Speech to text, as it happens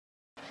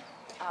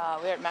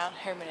We're at Mount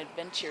Hermon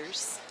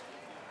Adventures.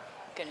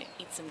 Gonna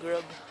eat some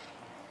grub,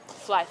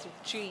 fly through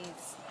the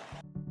trees.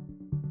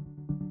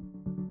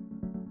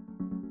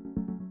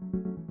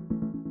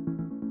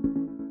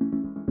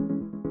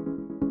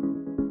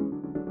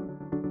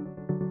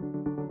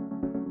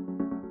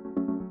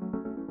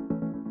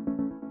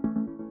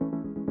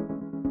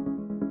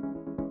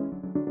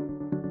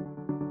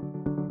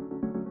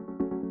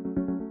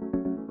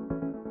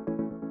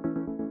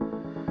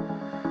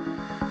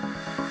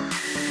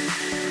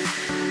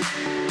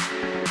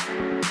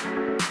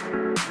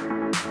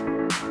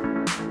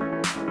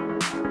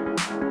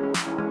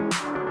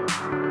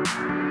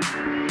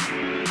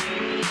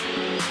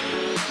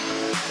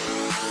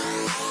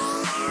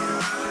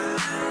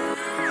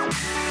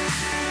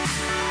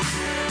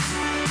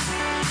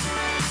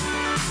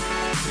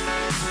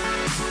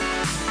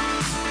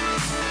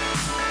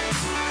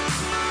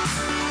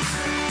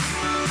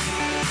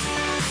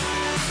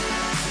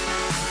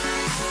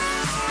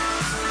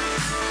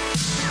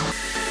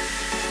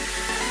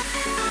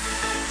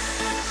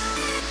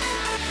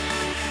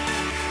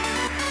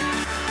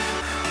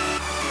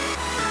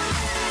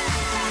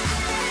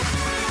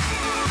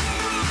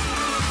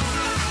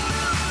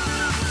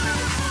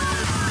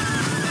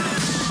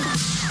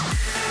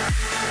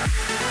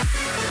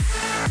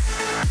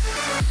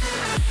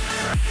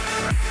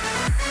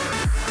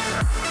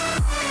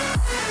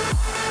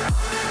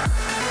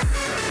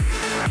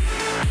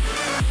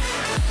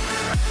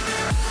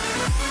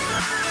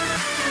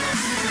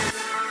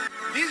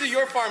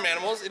 Farm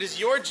animals. It is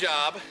your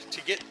job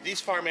to get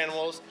these farm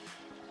animals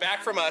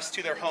back from us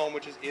to their home,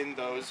 which is in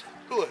those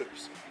hula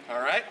hoops. All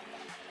right.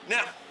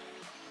 Now,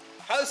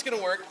 how this is going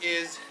to work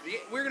is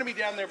we're going to be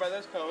down there by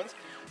those cones.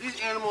 These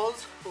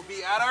animals will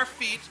be at our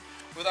feet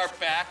with our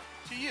back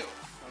to you.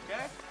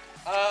 Okay.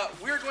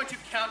 We're going to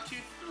count to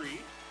 3.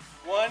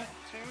 1, 2,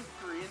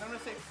 3, and I'm going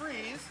to say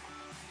freeze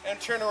and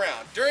turn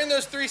around. During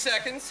those 3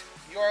 seconds,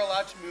 you are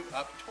allowed to move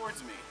up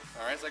towards me.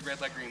 All right. It's like red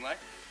light, green light.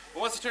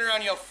 But once you turn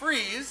around, yell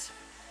freeze.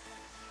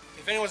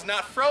 If anyone's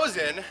not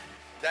frozen,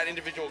 that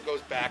individual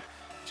goes back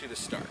to the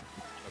start,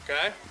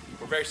 okay?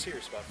 We're very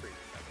serious about freezing,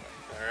 by the way,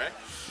 all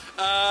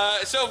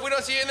right? So if we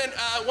don't see you, and then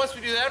once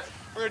we do that,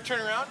 we're gonna turn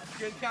around.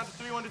 You're gonna count to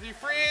 3, 1, 2, 3,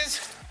 freeze.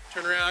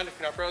 Turn around, if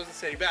you're not frozen,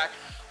 steady back.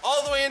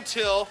 All the way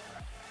until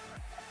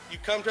you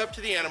come up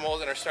to the animals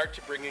and are start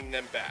to bringing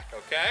them back,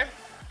 okay?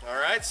 All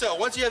right, so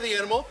once you have the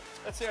animal,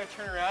 let's say I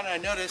turn around and I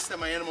notice that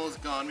my animal is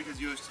gone because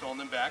you have stolen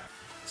them back.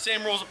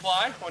 Same rules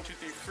apply, 1, 2,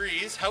 3,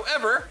 freeze.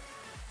 However,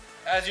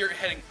 as you're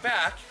heading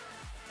back,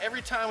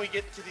 every time we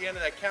get to the end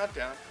of that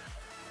countdown,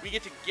 we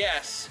get to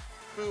guess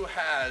who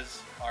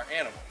has our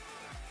animal.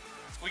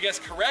 If we guess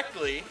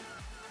correctly,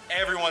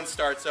 everyone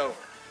starts over.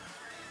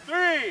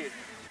 3,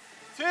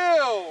 2,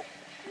 1,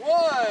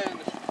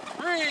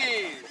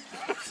 freeze!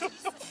 2, 1,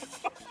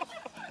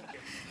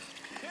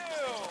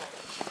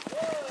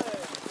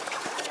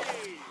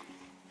 freeze!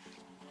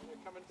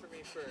 They're coming for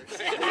me first.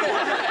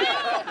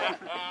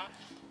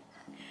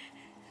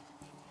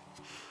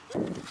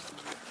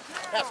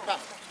 Pass.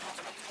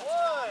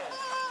 1,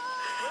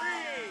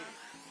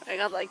 3. I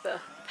got like the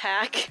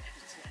pack,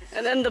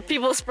 and then the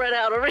people spread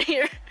out over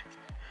here.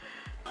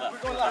 We're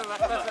going left.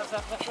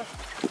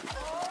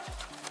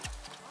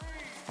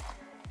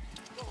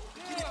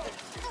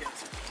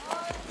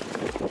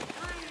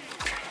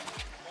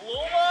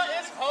 Luma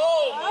is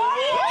home.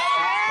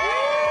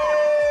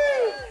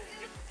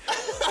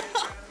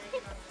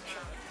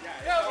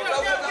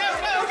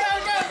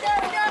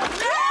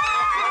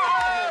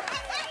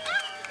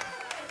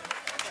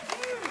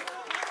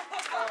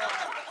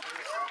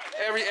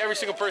 Every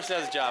single person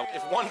has a job.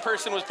 If one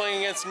person was playing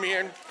against me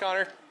and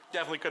Connor,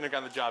 definitely couldn't have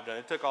gotten the job done.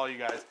 It took all you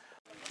guys.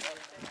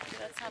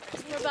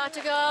 We're about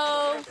to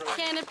go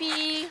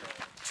canopy,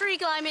 tree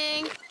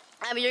climbing.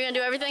 Abby, you're gonna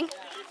do everything?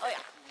 Oh yeah.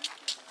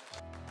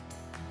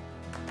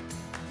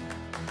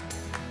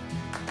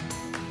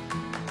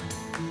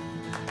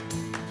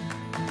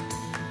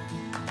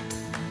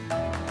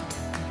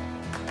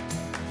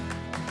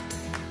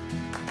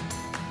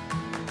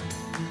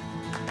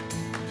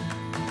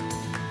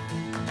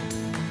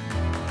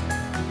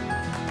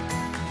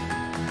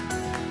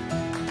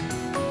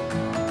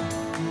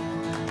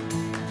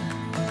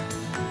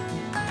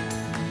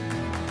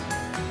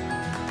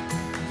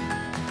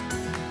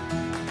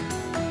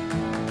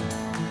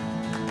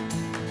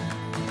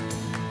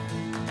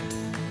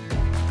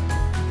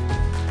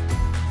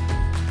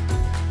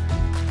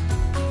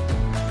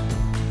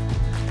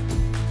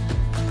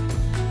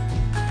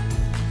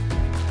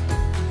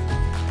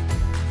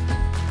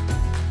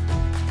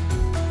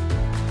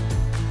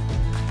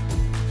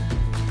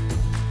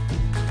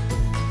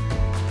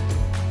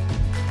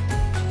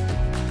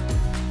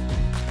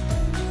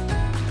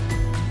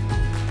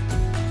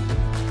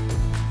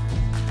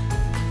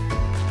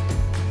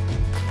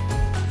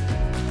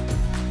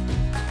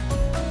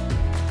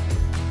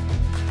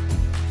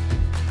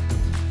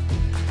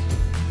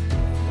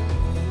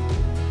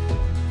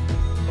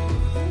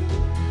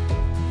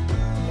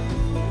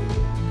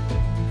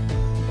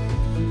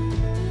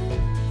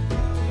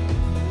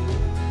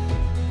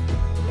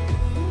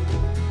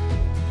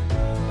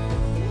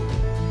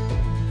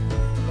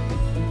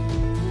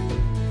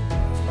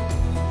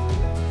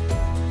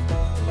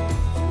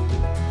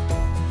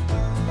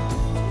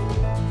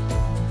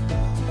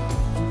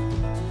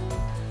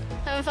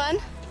 having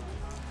fun?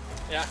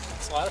 Yeah,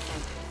 it's a lot of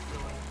fun.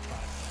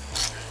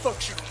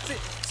 Functional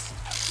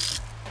fitness.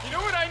 You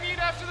know what I need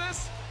after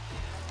this?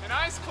 An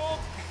ice cold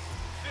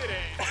fit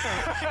aid.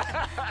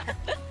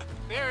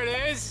 There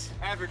it is.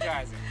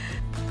 Advertising.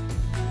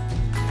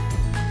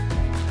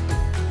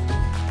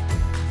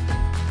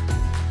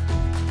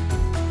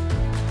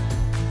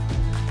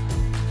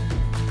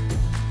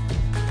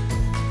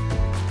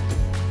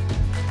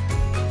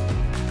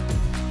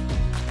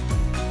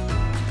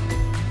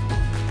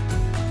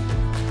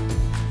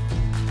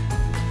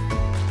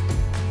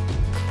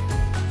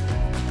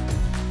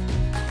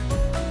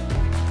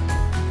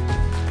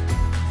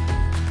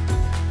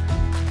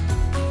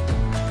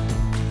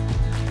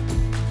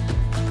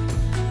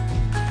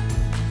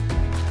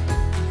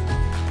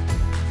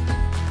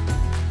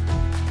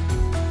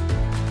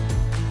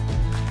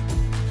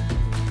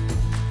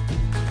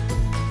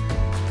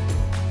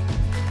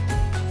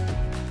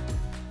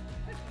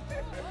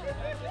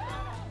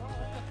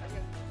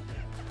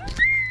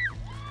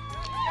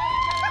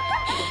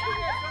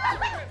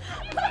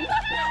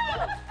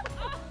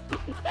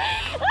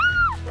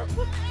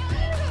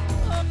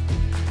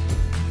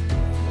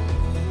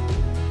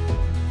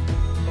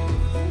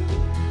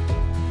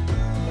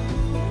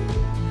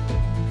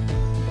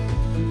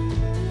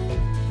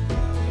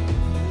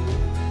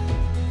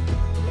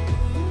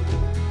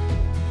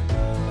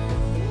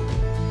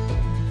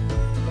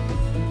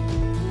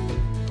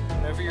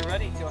 Whenever you're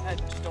ready, go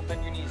ahead. Just don't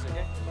bend your knees,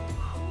 okay?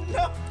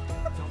 No!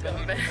 Don't bend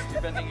your knees.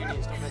 You're bending your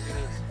knees. Don't bend your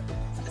knees.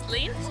 Just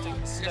lean.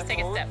 Just take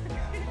forward. a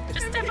step.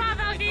 Just step off,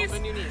 Algies.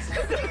 Don't bend your knees.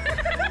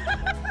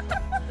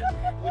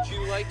 Would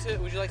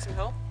you like some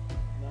help?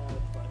 No,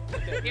 it's fine.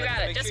 Okay. You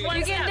got it. Make Just sure one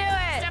You step. can do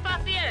it. Step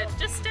off the edge.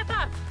 Just step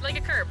off like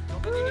a curb.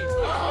 Don't bend your knees.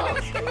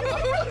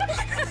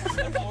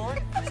 Step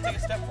forward. Just take a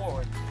step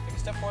forward. Take a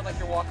step forward like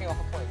you're walking off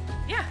a plate.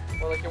 Yeah.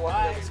 Or like you're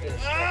walking down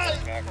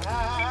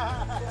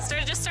the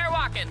stairs. Just start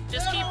walking.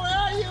 Just keep. Where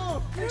are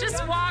you?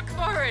 Just walk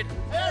forward.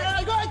 Where am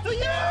I going to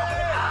you?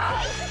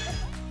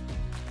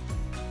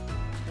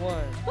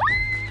 One.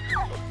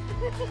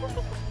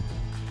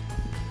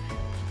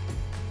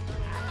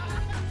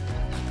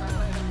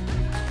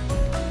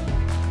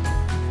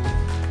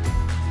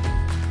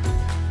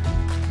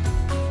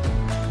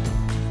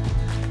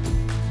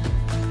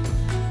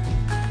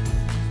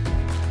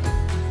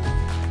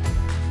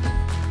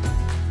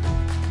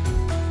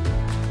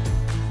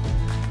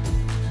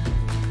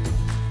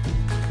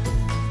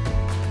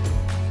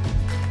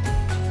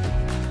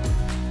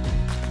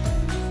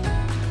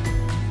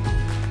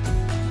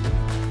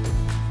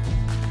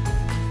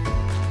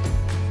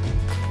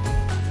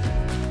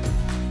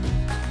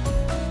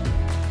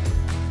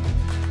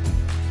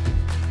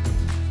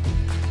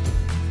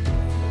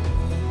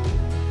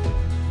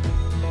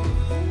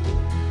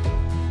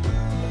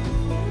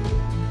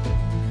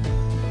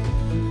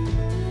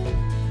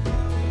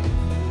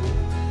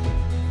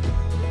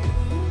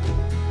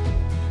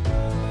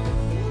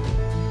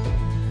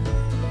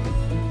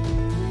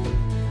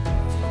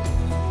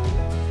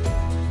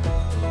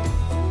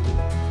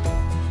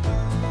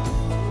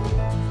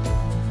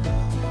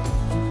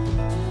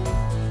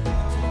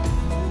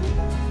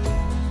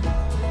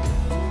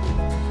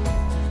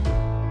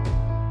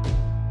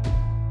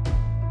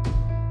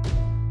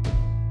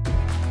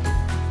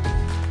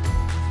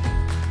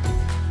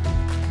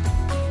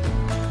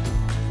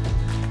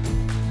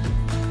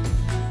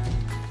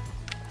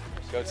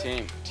 Go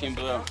team. Team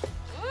Blue.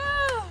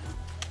 Woo!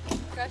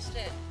 Crushed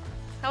it.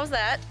 How was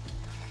that?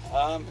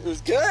 It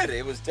was good.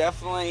 It was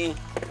definitely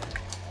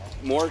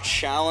more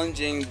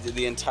challenging to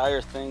the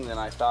entire thing than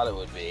I thought it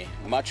would be.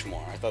 Much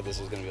more. I thought this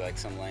was going to be like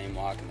some lame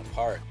walk in the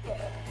park.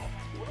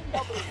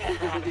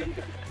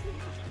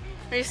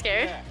 Were you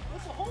scared?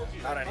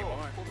 Not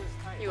anymore.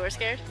 You were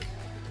scared?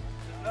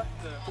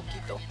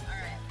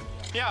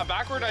 Yeah,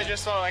 backward I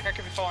just saw like I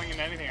could be falling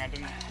into anything. I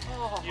didn't.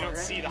 You don't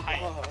see the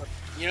height.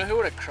 You know who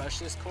would have crushed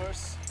this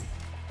course?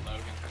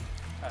 Logan.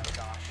 Oh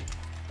gosh.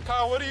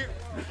 Kyle, what do you?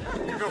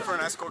 Go for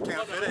an ice cold can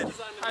of fit aid.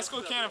 Ice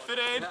cold can of fit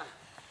aid.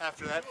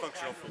 After that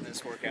functional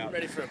fitness workout.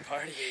 Ready for a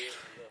party.